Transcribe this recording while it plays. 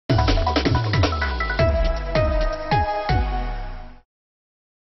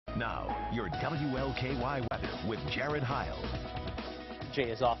WLKY weather with Jared Heil.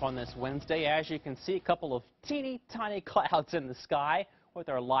 Jay is off on this Wednesday. As you can see, a couple of teeny tiny clouds in the sky with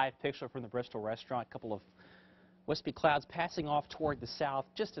our live picture from the Bristol restaurant. A couple of wispy clouds passing off toward the south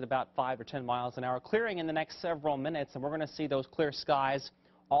just at about 5 or 10 miles an hour, clearing in the next several minutes, and we're going to see those clear skies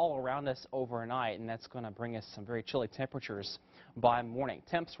all around us overnight, and that's going to bring us some very chilly temperatures by morning.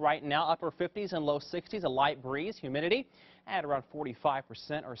 Temps right now upper 50s and low 60s, a light breeze, humidity at around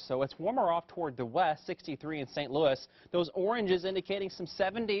 45% or so. It's warmer off toward the west, 63 in St. Louis. Those oranges indicating some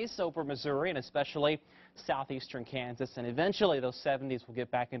 70s over Missouri and especially southeastern Kansas, and eventually those 70s will get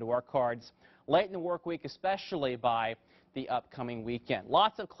back into our cards late in the work week, especially by the upcoming weekend.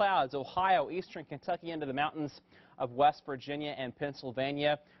 Lots of clouds, Ohio, eastern Kentucky into the mountains of West Virginia and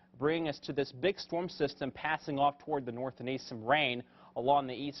Pennsylvania, bringing us to this big storm system passing off toward the north and east. Some rain along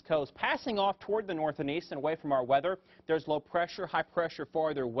the east coast. Passing off toward the north and east and away from our weather, there's low pressure, high pressure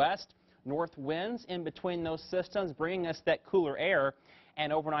farther west. North winds in between those systems, bringing us that cooler air.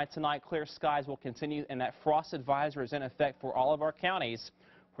 And overnight tonight, clear skies will continue, and that frost advisory is in effect for all of our counties,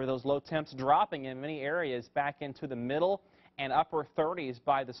 for those low temps dropping in many areas back into the middle and upper 30s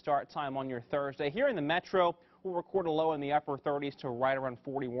by the start time on your Thursday. Here in the metro, we'll record a low in the upper 30s to right around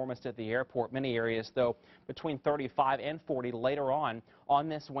 40 warmest at the airport. Many areas, though, between 35 and 40 later on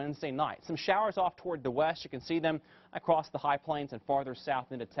this Wednesday night. Some showers off toward the west. You can see them across the high plains and farther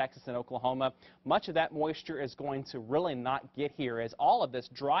south into Texas and Oklahoma. Much of that moisture is going to really not get here, as all of this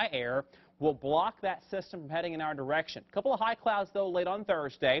dry air will block that system from heading in our direction. A couple of high clouds, though, late on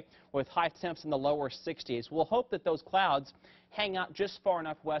Thursday with high temps in the lower 60s. We'll hope that those clouds hang out just far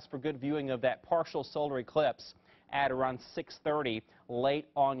enough west for good viewing of that partial solar eclipse at around 6:30 late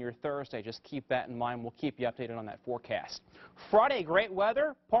on your Thursday. Just keep that in mind. We'll keep you updated on that forecast. Friday, great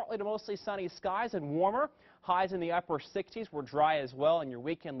weather, partly to mostly sunny skies and warmer. Highs in the upper 60s. We're dry as well, and your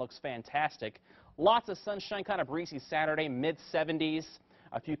weekend looks fantastic. Lots of sunshine, kind of breezy Saturday, mid-70s.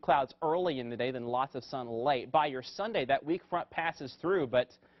 A few clouds early in the day, then lots of sun late. By your Sunday, that weak front passes through, but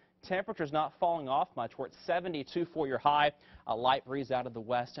temperatures not falling off much. We're at 72 for your high. A light breeze out of the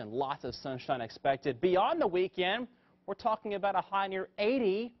west and lots of sunshine expected. Beyond the weekend, we're talking about a high near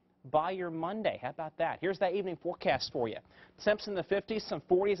 80 by your Monday. How about that? Here's that evening forecast for you. Temps in the 50s, some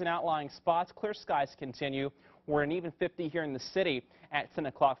 40s in outlying spots. Clear skies continue. We're an even 50 here in the city at 10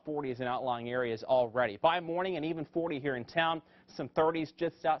 o'clock, 40s in outlying areas already. By morning, an even 40 here in town. Some 30s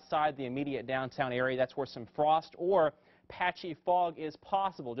just outside the immediate downtown area. That's where some frost or patchy fog is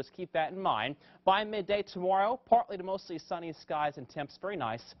possible. Just keep that in mind. By midday tomorrow, partly to mostly sunny skies and temps very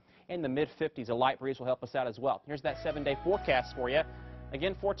nice in the mid-50s. A light breeze will help us out as well. Here's that 7-day forecast for you.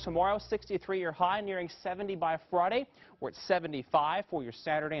 Again, for tomorrow, 63 your high, nearing 70 by Friday. We're at 75 for your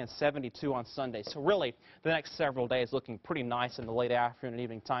Saturday and 72 on Sunday. So really, the next several days looking pretty nice in the late afternoon and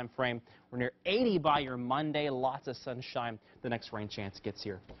evening time frame. We're near 80 by your Monday. Lots of sunshine. The next rain chance gets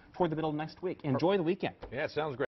here toward the middle of next week. Enjoy the weekend. Yeah, it sounds great.